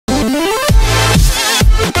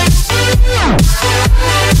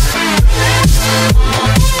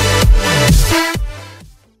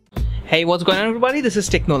Hey, what's going on everybody? This is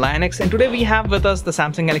TechnoLionX and today we have with us the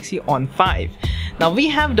Samsung Galaxy On 5. Now we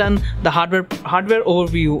have done the hardware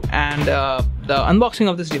overview and the unboxing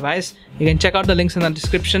of this device. You can check out the links in the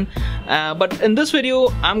description. But in this video,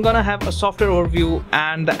 I'm gonna have a software overview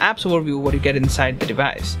and the apps overview, what you get inside the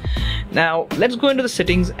device. Now let's go into the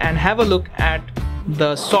settings and have a look at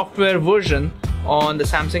the software version on the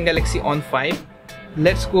Samsung Galaxy On 5.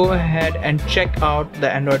 Let's go ahead and check out the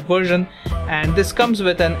Android version, and this comes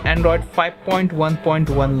with an Android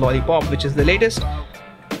 5.1.1 Lollipop, which is the latest.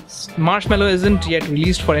 Marshmallow isn't yet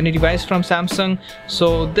released for any device from Samsung,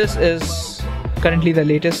 so this is currently the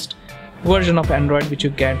latest version of Android which you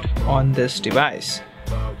get on this device.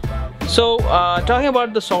 So talking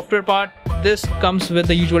about the software part, this comes with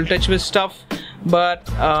the usual TouchWiz stuff, but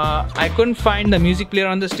I couldn't find the music player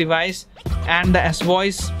on this device and the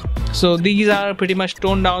S-Voice. So these are pretty much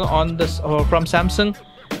toned down on this from Samsung.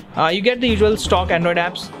 You get the usual stock Android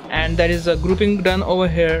apps, and there is a grouping done over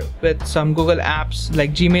here with some Google apps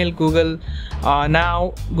like Gmail, Google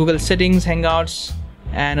Now, Google Settings, Hangouts,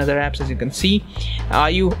 and other apps, as you can see.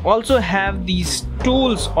 You also have these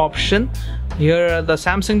tools option. Here are the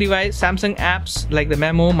Samsung apps like the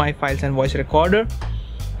Memo, My Files, and Voice Recorder,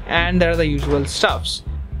 and there are the usual stuffs.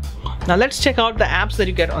 Now let's check out the apps that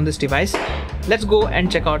you get on this device. Let's go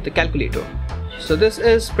and check out the calculator. So this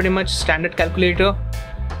is pretty much standard calculator,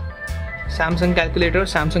 Samsung calculator,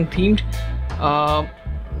 Samsung themed.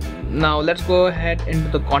 Now let's go ahead into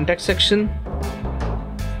the contact section.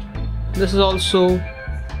 This is also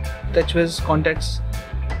TouchWiz contacts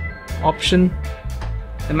option,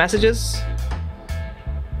 the messages.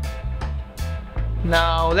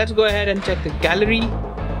 Now let's go ahead and check the gallery.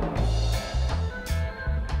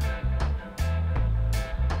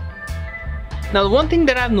 Now, the one thing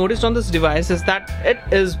that I've noticed on this device is that it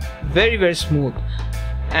is very smooth,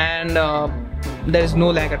 and there is no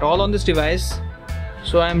lag at all on this device.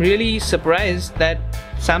 So I'm really surprised that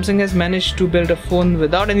Samsung has managed to build a phone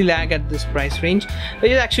without any lag at this price range,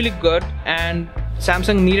 which is actually good, and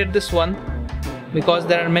Samsung needed this one because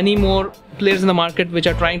there are many more players in the market which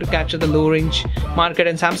are trying to capture the low range market,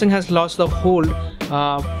 and Samsung has lost the hold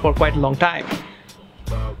for quite a long time.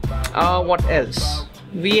 What else?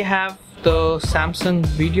 We have the Samsung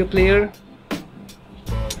video player.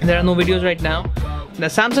 There are no videos right now. The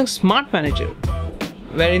Samsung Smart Manager,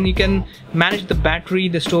 wherein you can manage the battery,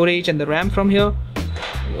 the storage, and the RAM from here.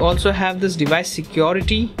 You also have this device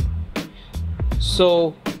security,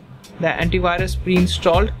 so the antivirus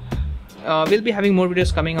pre-installed. We'll be having more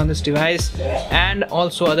videos coming on this device and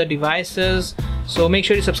also other devices, so make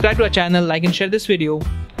sure you subscribe to our channel, like and share this video,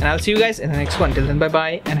 and I'll see you guys in the next one. Till then, bye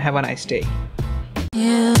bye and have a nice day.